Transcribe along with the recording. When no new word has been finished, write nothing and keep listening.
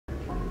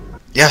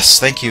Yes,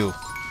 thank you.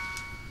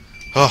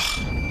 Oh.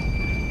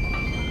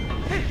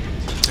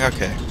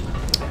 Okay.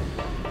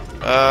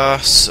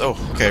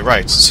 Okay,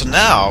 right. So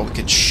now we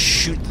can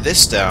shoot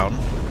this down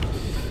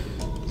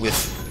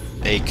with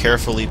a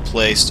carefully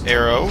placed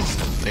arrow.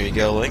 There you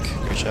go, Link.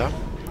 Good job.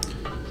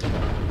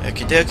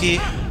 Okie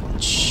dokie.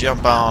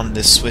 Jump on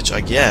this switch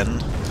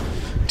again.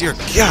 Dear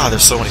God,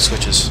 there's so many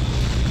switches.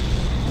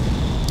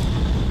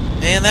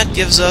 And that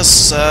gives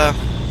us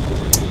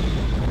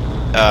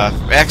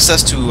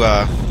access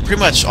to pretty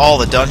much all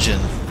the dungeon,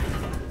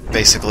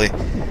 basically.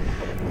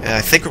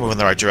 I think we're moving in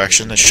the right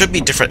direction. There should be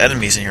different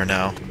enemies in here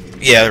now.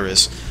 Yeah, there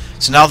is.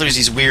 So now there's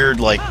these weird,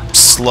 like,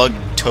 slug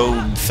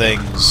toad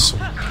things.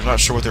 I'm not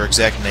sure what their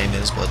exact name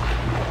is, but,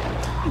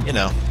 you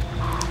know.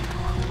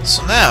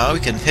 So now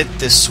we can hit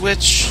this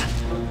switch.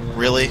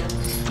 Really?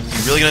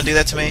 You really gonna do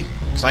that to me?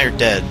 Because now you're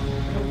dead.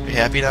 Are you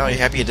happy now? Are you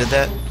happy you did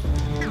that?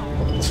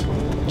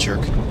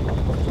 Jerk.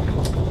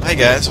 Hi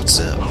guys, what's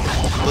up?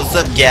 What's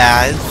up,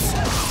 guys?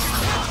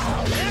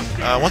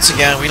 Once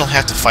again, we don't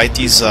have to fight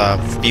these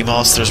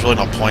B-Moths. There's really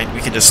no point.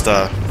 We can just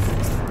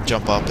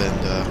jump up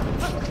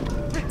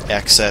and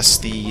access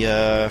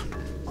the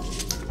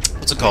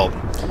what's it called?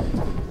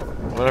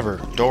 Whatever,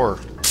 door.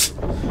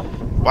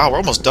 Wow, we're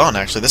almost done.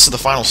 Actually, this is the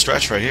final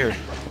stretch right here.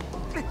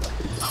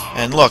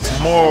 And look,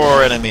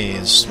 more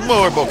enemies,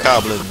 more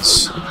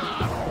bokoblins.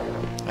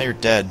 Now you're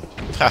dead.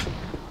 Ha!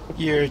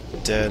 You're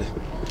dead.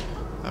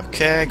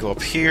 Okay, go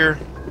up here.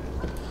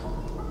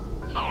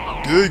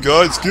 Hey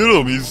guys, get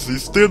him!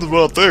 He's standing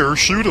right there.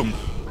 Shoot him!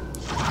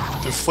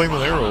 They're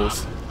flaming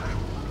arrows.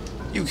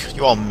 You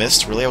all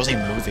missed, really? I wasn't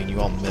even moving.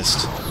 You all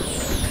missed.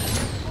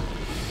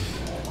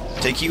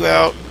 Take you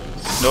out.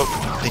 Nope.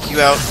 Take you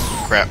out.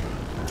 Crap.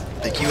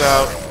 Take you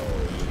out.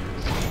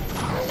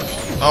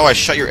 Oh, I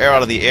shot your arrow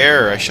out of the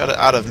air. I shot it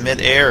out of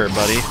mid-air,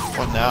 buddy.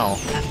 What now?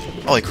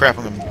 Holy crap!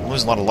 I'm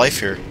losing a lot of life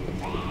here.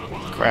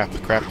 Crap!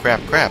 Crap! Crap!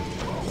 Crap!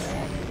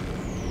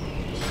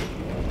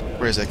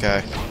 Where is that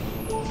guy?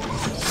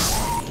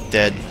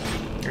 Dead.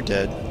 You're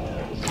dead.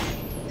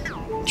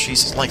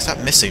 Jesus, Link, stop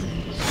missing.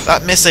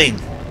 Stop missing!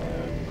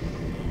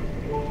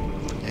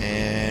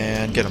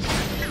 And get him.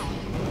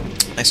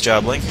 Nice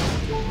job, Link.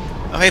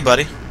 Oh, hey,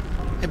 buddy.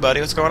 Hey,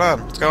 buddy, what's going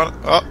on? What's going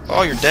on?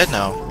 Oh, you're dead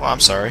now. Oh,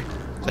 I'm sorry.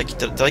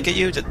 Did I get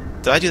you? Did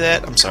I do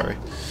that? I'm sorry.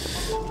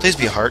 Please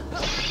be a heart.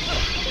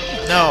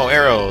 No,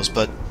 arrows,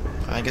 but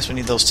I guess we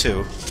need those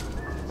too.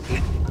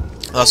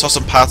 I saw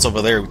some pots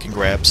over there we can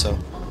grab, so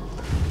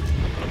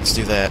let's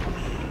do that.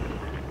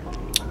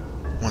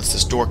 Once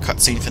this door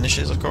cutscene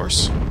finishes, of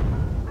course.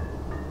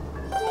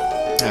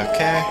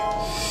 Okay.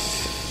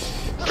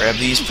 Grab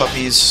these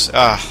puppies.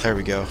 Ah, there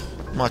we go.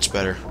 Much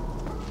better.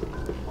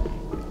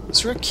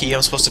 Is there a key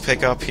I'm supposed to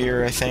pick up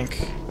here, I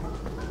think?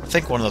 I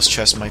think one of those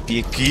chests might be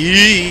a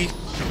key!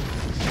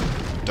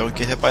 Don't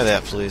get hit by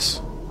that,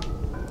 please.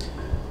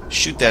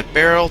 Shoot that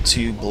barrel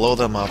to blow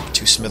them up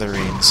to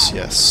smithereens.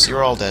 Yes,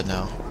 you're all dead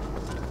now.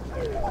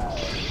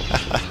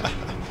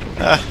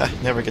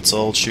 Never gets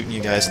old shooting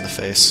you guys in the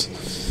face.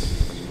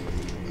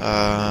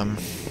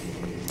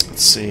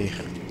 Let's see.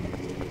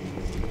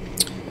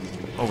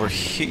 Over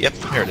here. Yep,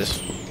 here it is.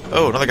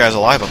 Oh, another guy's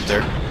alive up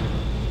there.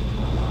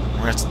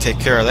 We're gonna have to take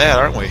care of that,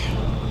 aren't we?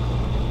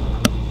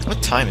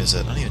 What time is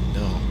it? I don't even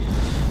know.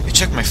 Let me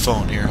check my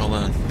phone here. Hold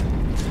on.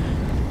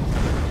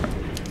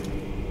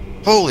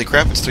 Holy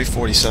crap! It's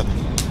 3:47.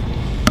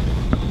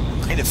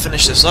 I need to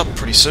finish this up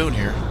pretty soon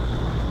here.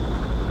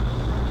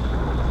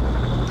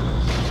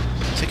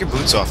 Take your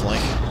boots off,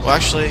 Link. Well,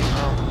 actually,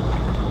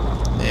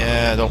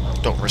 yeah,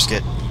 don't risk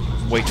it.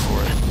 Wait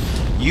for it.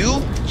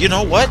 You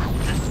know what?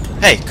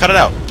 Hey, cut it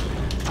out.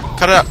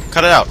 Cut it out.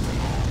 Cut it out.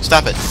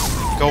 Stop it.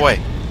 Go away.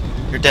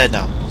 You're dead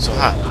now. So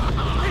hot.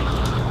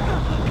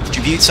 Put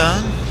your boots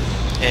on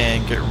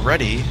and get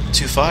ready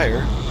to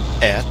fire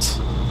at.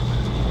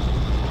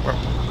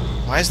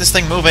 Why is this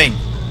thing moving?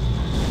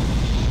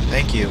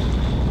 Thank you.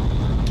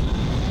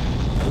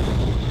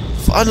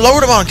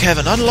 Unload him on,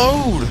 Kevin.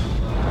 Unload.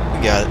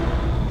 We got it.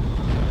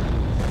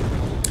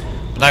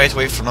 Now we have to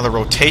wait for another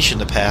rotation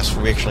to pass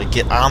before we actually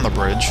get on the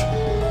bridge.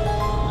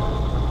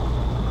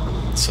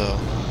 So,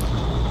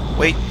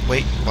 wait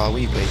while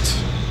we wait.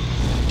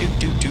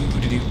 Do.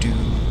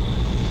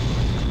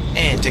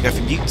 And take off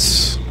your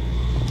boots.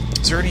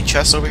 Is there any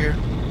chests over here?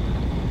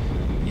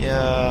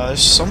 Yeah,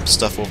 there's some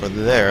stuff over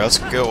there. Let's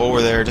go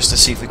over there just to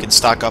see if we can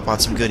stock up on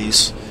some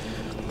goodies.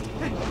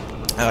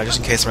 Just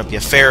in case there might be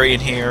a fairy in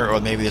here, or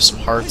maybe there's some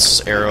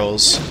hearts,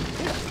 arrows.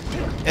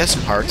 Yeah,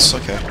 some hearts,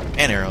 okay.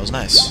 And arrows,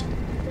 nice.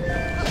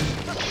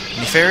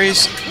 Any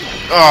fairies?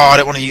 Oh, I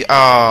didn't want to use...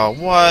 Oh,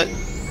 what?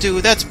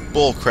 Dude, that's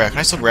bullcrap. Can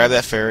I still grab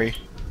that fairy?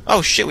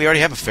 Oh shit, we already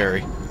have a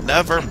fairy.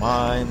 Never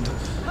mind.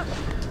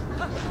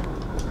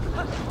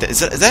 Is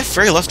that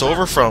fairy left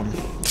over from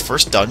the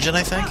first dungeon,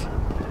 I think?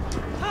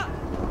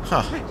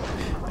 Huh.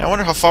 I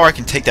wonder how far I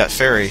can take that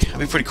fairy. It'd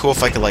be pretty cool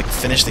if I could, like,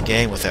 finish the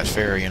game with that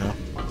fairy, you know?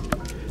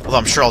 Although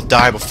I'm sure I'll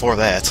die before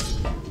that.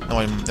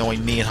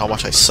 Knowing me and how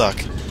much I suck.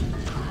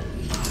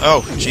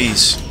 Oh,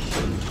 jeez.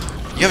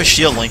 You have a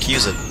shield, Link.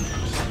 Use it.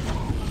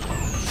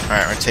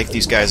 Alright, I'm gonna take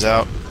these guys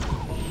out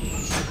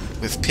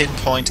with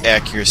pinpoint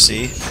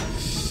accuracy.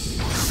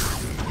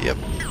 Yep.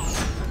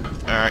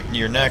 Alright,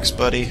 you're next,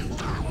 buddy.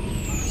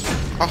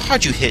 Oh,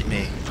 how'd you hit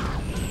me?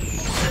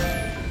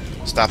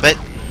 Stop it.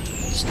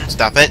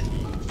 Stop it.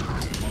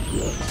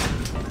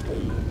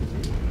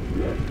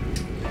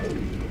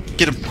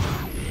 Get him.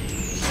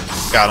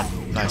 Got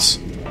him. Nice.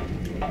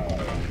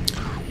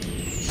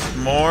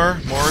 More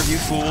of you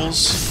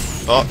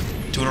fools. Oh,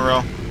 2 in a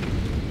row.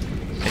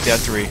 Make that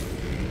 3.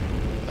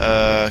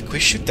 Can we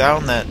shoot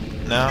down that?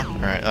 No?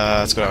 Alright,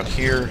 let's go down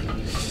here.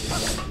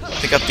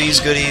 Pick up these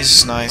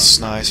goodies. Nice,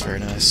 nice, very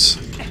nice.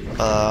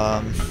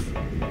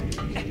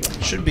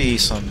 Should be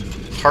some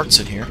hearts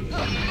in here.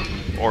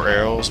 Or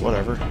arrows,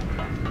 whatever.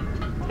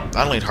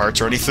 I don't need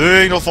hearts or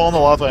anything. Don't fall in the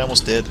lava. I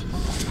almost did.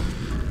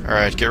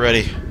 Alright, get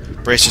ready.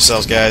 Brace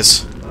yourselves,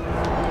 guys.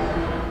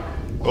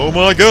 Oh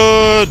my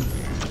god!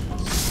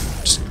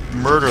 Just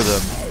murder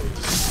them.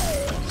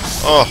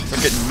 Oh,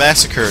 they're getting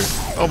massacred.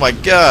 Oh my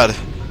god!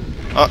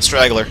 Oh,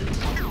 straggler.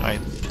 Alright,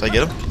 did I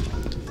get him?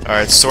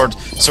 Alright, sword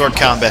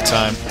combat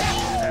time.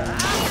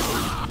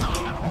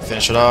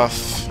 Finish it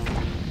off.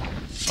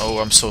 Oh,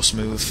 I'm so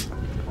smooth.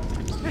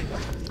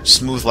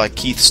 Smooth like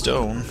Keith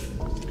Stone.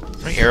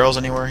 Any arrows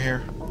anywhere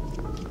here?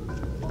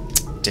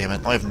 Damn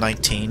it, I have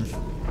 19.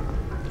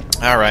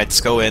 Alright, let's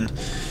go in.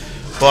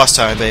 Boss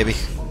time, baby.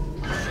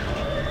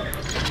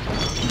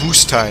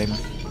 Boost time.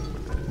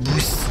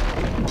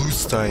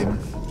 Boost time.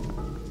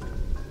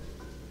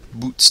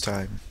 Boots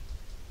time.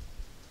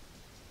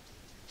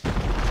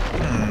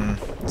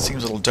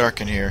 Seems a little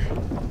dark in here.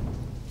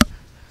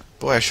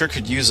 Boy, I sure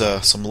could use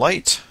some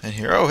light in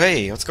here. Oh,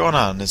 hey, what's going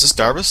on? Is this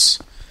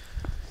Darbus?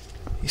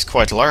 He's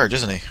quite large,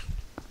 isn't he?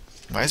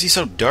 Why is he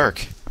so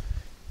dark?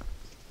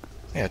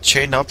 Yeah,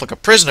 chained up like a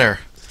prisoner.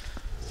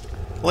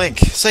 Link,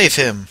 save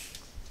him.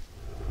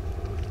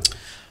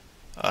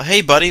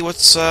 Hey, buddy,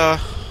 what's going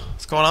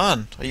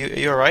on? Are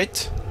you all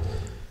right?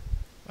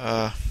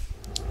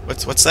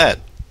 What's that?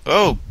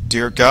 Oh,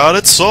 dear God,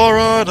 it's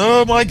Sauron!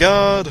 Oh my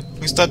God,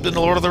 we stepped into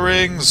Lord of the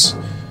Rings.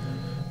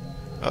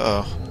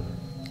 Uh-oh.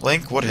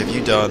 Link, what have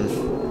you done?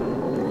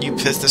 You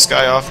pissed this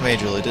guy off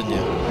majorly, didn't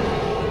you?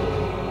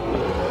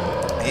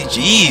 Hey,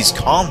 jeez,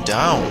 calm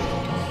down.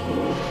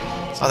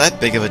 It's not that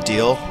big of a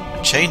deal.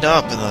 Chained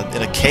up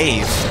in a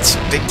cave. It's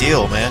a big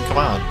deal, man. Come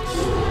on.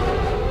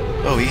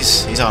 Oh,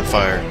 he's on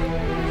fire.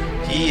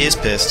 He is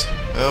pissed.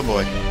 Oh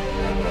boy.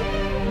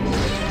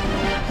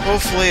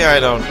 Hopefully I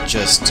don't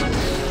just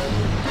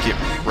get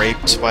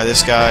raped by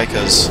this guy,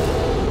 because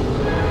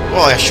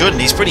well, I shouldn't.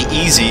 He's pretty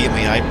easy. I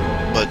mean,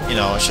 but you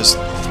know, it's just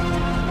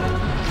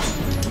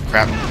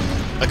crap.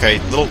 Okay,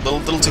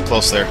 little too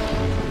close there.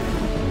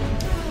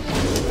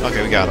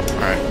 Okay, we got him.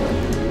 All right.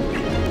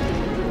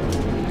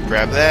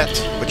 Grab that.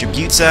 Put your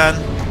boots on,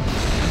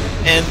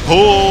 and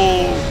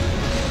pull.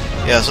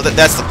 Yeah, so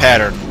that's the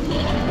pattern.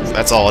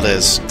 That's all it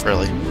is,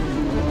 really.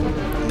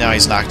 Now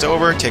he's knocked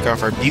over. Take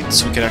off our boots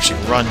so we can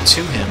actually run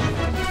to him.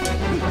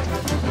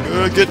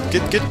 Get.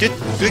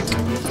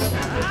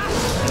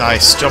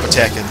 Nice, jump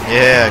attacking.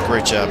 Yeah,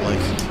 great job,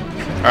 Link.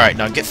 All right,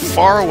 now get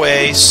far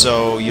away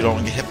so you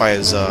don't get hit by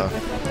his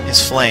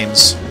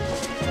flames.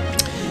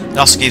 It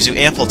also gives you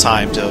ample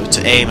time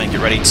to aim and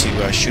get ready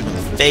to shoot him in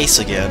the face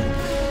again.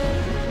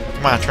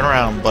 Come on, turn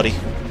around, buddy.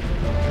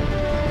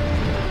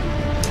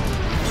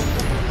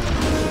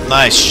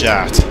 Nice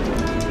shot.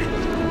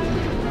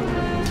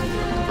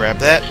 Grab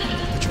that.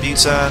 Put your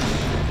boots on.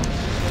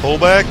 Pull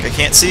back. I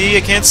can't see,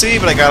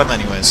 but I got him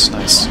anyways.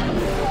 Nice.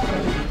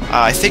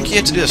 I think you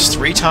have to do this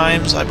 3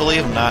 times, I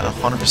believe. I'm not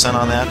 100%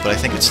 on that, but I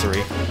think it's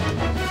 3.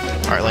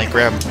 Alright, Link,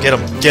 grab him. Get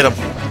him. Get him.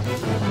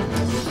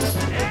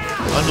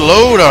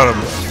 Unload on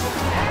him.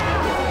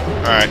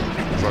 Alright,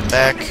 run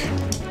back.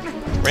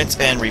 Rinse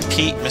and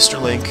repeat, Mr.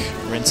 Link.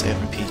 Rinse and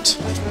repeat.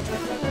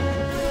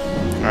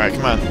 Alright,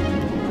 come on.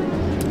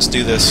 Let's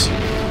do this.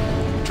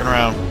 Turn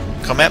around.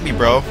 Come at me,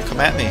 bro. Come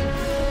at me.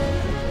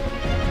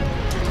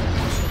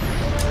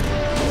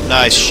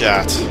 Nice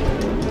shot.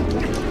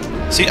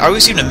 See, I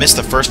always seem to miss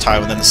the first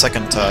time, and then the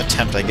second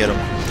attempt I get him.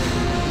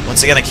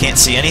 Once again, I can't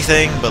see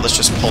anything, but let's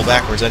just pull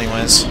backwards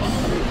anyways.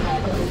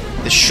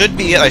 This should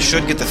be it. I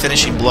should get the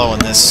finishing blow in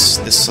this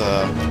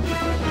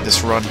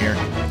run here.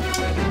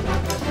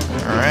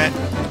 Alright,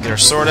 get our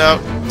sword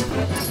out.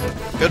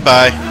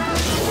 Goodbye.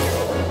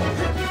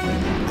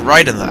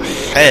 Right in the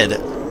head.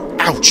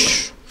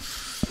 Ouch.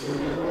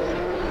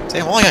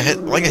 Damn, I only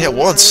got hit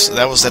once.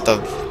 That was at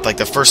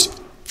the first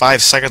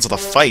 5 seconds of the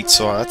fight,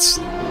 so that's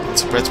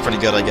pretty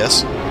good, I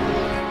guess.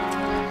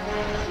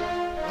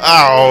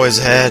 Ow, his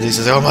head. He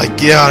says, "Oh my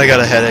God, I got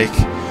a headache.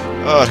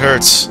 Oh, it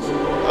hurts.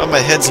 Oh, my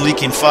head's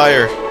leaking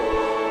fire.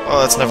 Oh,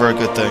 that's never a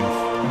good thing."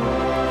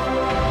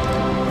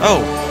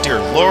 Oh, dear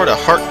Lord, a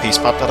heart piece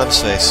popped out of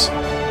his face.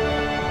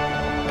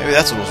 Maybe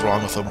that's what was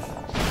wrong with him.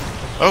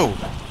 Oh,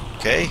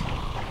 okay.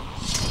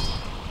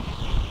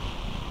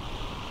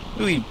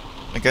 Ooh,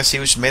 I guess he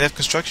was made of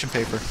construction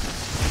paper.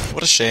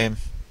 What a shame.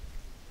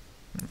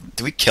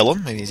 Did we kill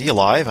him? Maybe is he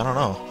alive? I don't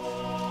know.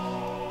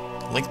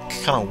 Link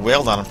kind of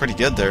wailed on him pretty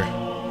good there.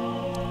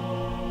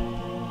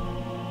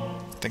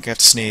 think I have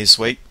to sneeze.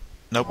 Wait.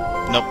 Nope.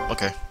 Nope.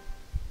 Okay.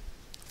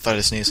 Thought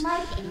I'd sneeze.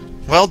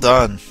 Well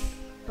done.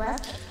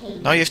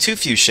 Now you have too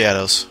few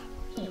shadows.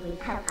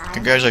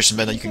 Congratulations,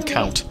 Ben, that you can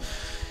count.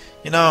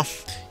 You know,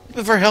 you've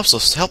been very helpful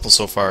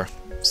so far.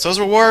 So as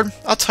a reward,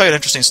 I'll tell you an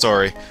interesting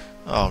story.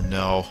 Oh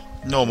no.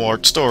 No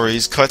more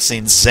stories.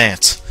 Cutscene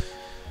Zant.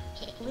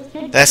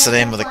 That's the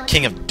name of the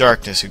King of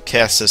Darkness who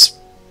casts this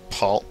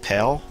pall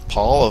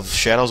of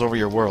shadows over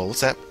your world.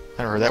 What's that?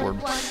 I never heard that word.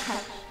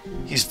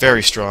 He's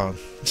very strong.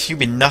 You'd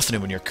be nothing to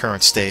him in your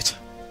current state.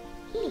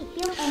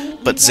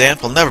 But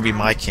Zant will never be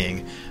my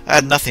king. I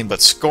had nothing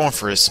but scorn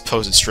for his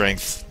supposed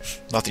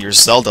strength. Not that your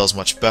Zelda is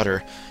much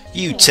better.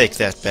 You take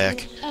that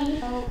back.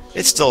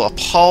 It still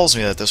appalls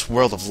me that this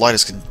world of light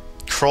is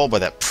controlled by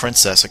that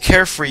princess, a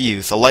carefree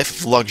youth, a life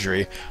of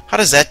luxury. How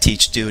does that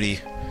teach duty?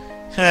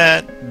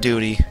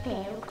 Duty.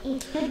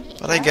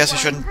 But I guess I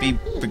shouldn't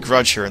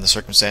begrudge her in the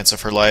circumstance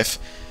of her life.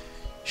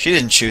 She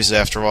didn't choose it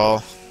after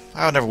all.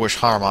 I would never wish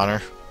harm on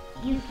her.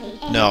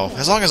 No,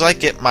 as long as I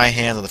get my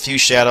hands on the few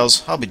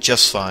shadows, I'll be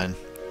just fine.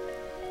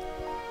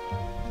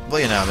 Will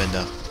you now,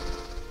 Minda?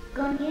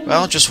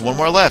 Well, just one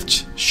more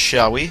left,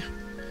 shall we?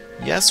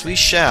 Yes, we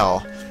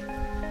shall.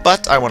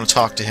 But I want to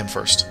talk to him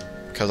first,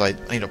 because I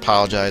need to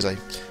apologize. I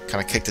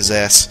kind of kicked his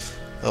ass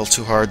a little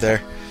too hard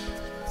there.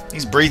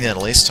 He's breathing at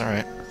least.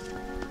 Alright.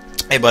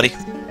 Hey, buddy.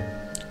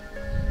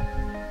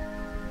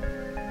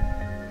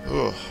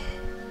 Ugh.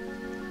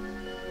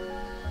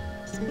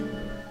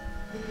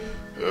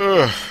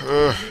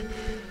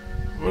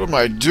 What am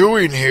I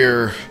doing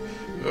here?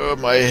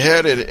 My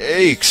head, it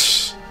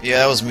aches. Yeah,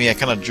 that was me. I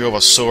kind of drove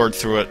a sword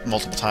through it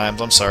multiple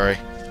times. I'm sorry.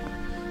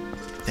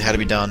 It had to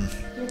be done.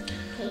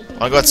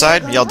 Wanna go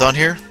outside? Y'all done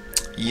here?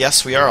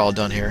 Yes, we are all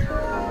done here.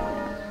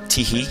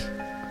 Teehee.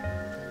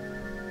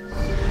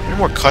 Any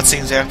more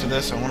cutscenes after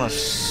this? I wanna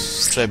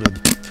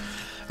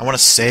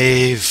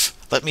save.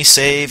 Let me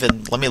save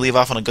and let me leave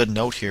off on a good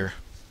note here.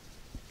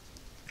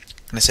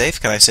 Can I save?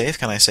 Can I save?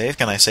 Can I save?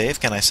 Can I save?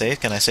 Can I save?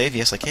 Can I save?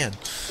 Yes, I can.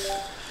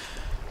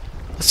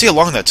 Let's see how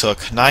long that took.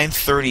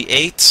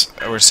 9:38.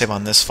 We're gonna save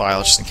on this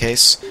file just in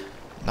case.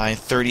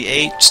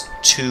 9:38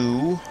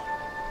 to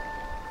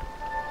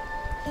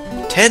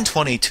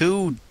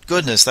 10:22.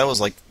 Goodness, that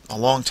was like a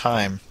long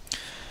time.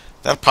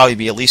 That'll probably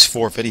be at least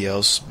 4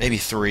 videos, maybe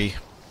 3.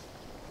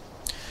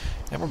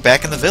 And we're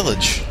back in the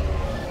village.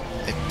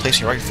 They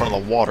placed me right in front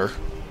of the water.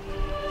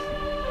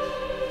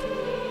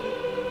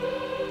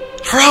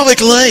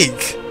 Heroic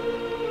Lake!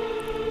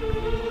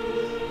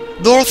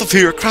 North of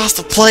here, across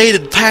the plain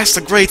and past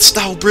the great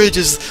snow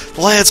bridges,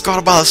 the lad's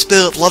guarded by the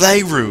spirit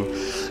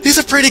Lanayru. He's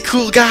a pretty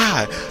cool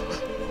guy.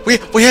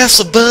 We have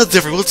some buds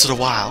every once in a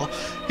while.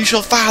 You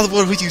shall find the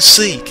one who you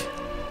seek.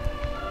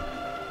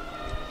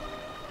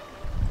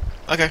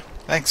 Okay,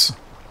 thanks.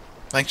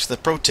 Thanks for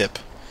the pro tip.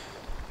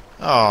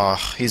 Oh,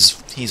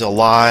 he's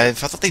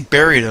alive. I thought they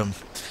buried him.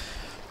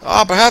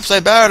 Oh, perhaps they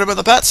buried him in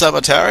the pet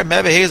cemetery.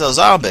 Maybe he's a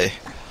zombie.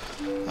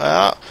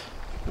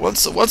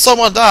 Once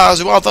someone dies,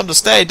 you want them to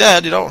stay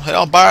dead. You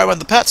don't bury them in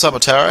the pet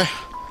cemetery.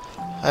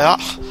 Yeah,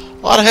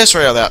 a lot of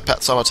history on that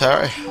pet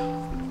cemetery.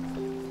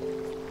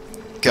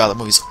 God, that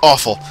movie's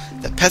awful.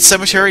 That Pet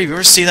Cemetery. Have you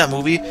ever seen that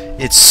movie?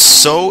 It's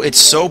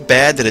so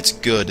bad that it's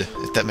good.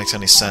 If that makes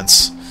any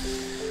sense.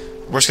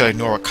 We're just gonna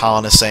ignore what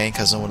Colin is saying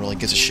because no one really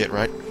gives a shit,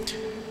 right?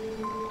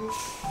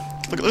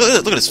 Look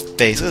at his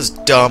face. Look at his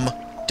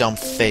dumb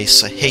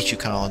face. I hate you,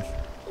 Colin.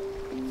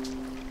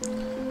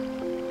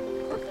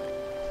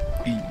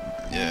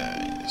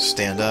 Yeah,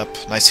 stand up.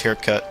 Nice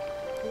haircut.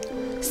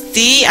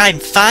 See, I'm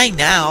fine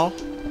now.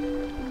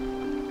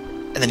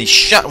 And then he's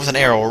shot with an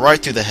arrow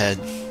right through the head,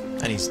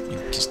 and he's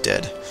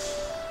dead.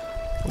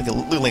 Look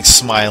at Link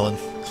smiling.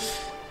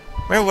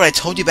 Remember what I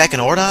told you back in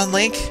Ordon,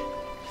 Link?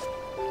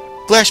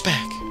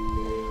 Flashback.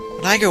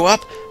 When I grow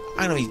up,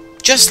 I'm gonna be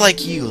just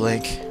like you,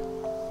 Link.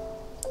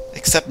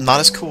 Except not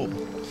as cool.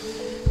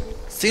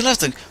 So you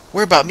don't have to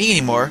worry about me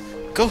anymore.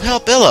 Go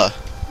help Illa.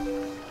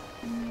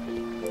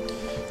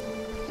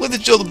 Leave the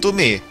children to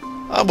me.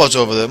 I'll watch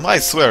over them, I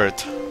swear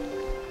it.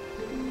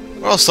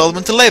 Or I'll sell them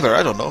into labor,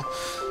 I don't know.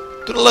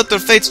 Do not let their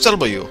fates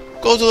trouble you.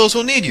 Go to those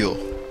who need you.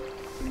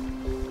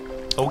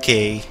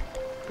 Okay.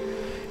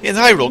 In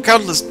Hyrule,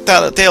 countless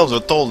tales are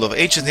told of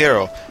ancient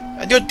hero,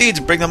 and your deeds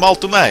bring them all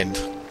to mind.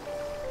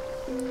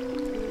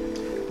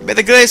 May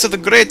the grace of the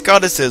great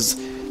goddesses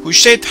who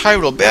shaped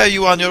Hyrule bear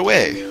you on your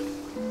way.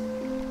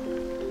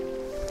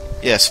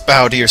 Yes,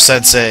 bow to your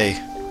sensei.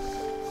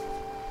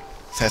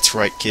 That's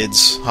right,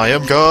 kids. I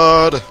am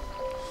God.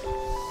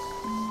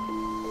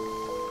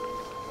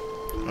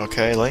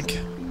 Okay, Link.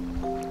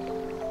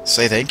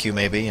 Say thank you,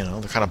 maybe. You know,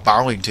 they're kind of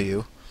bowing to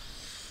you.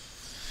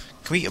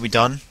 Are we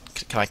done?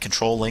 Can I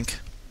control Link?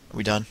 Are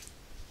we done?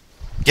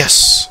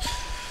 Yes!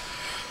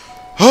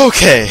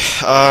 Okay,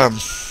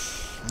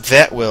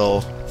 that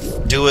will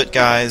do it,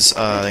 guys.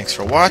 Thanks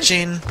for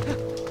watching.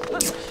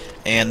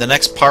 And the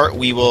next part,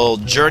 we will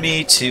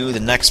journey to the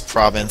next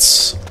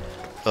province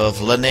of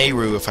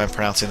Lanayru, if I'm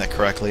pronouncing that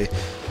correctly.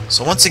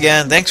 So once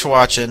again, thanks for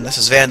watching. This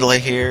is Vandelay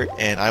here,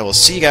 and I will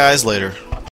see you guys later.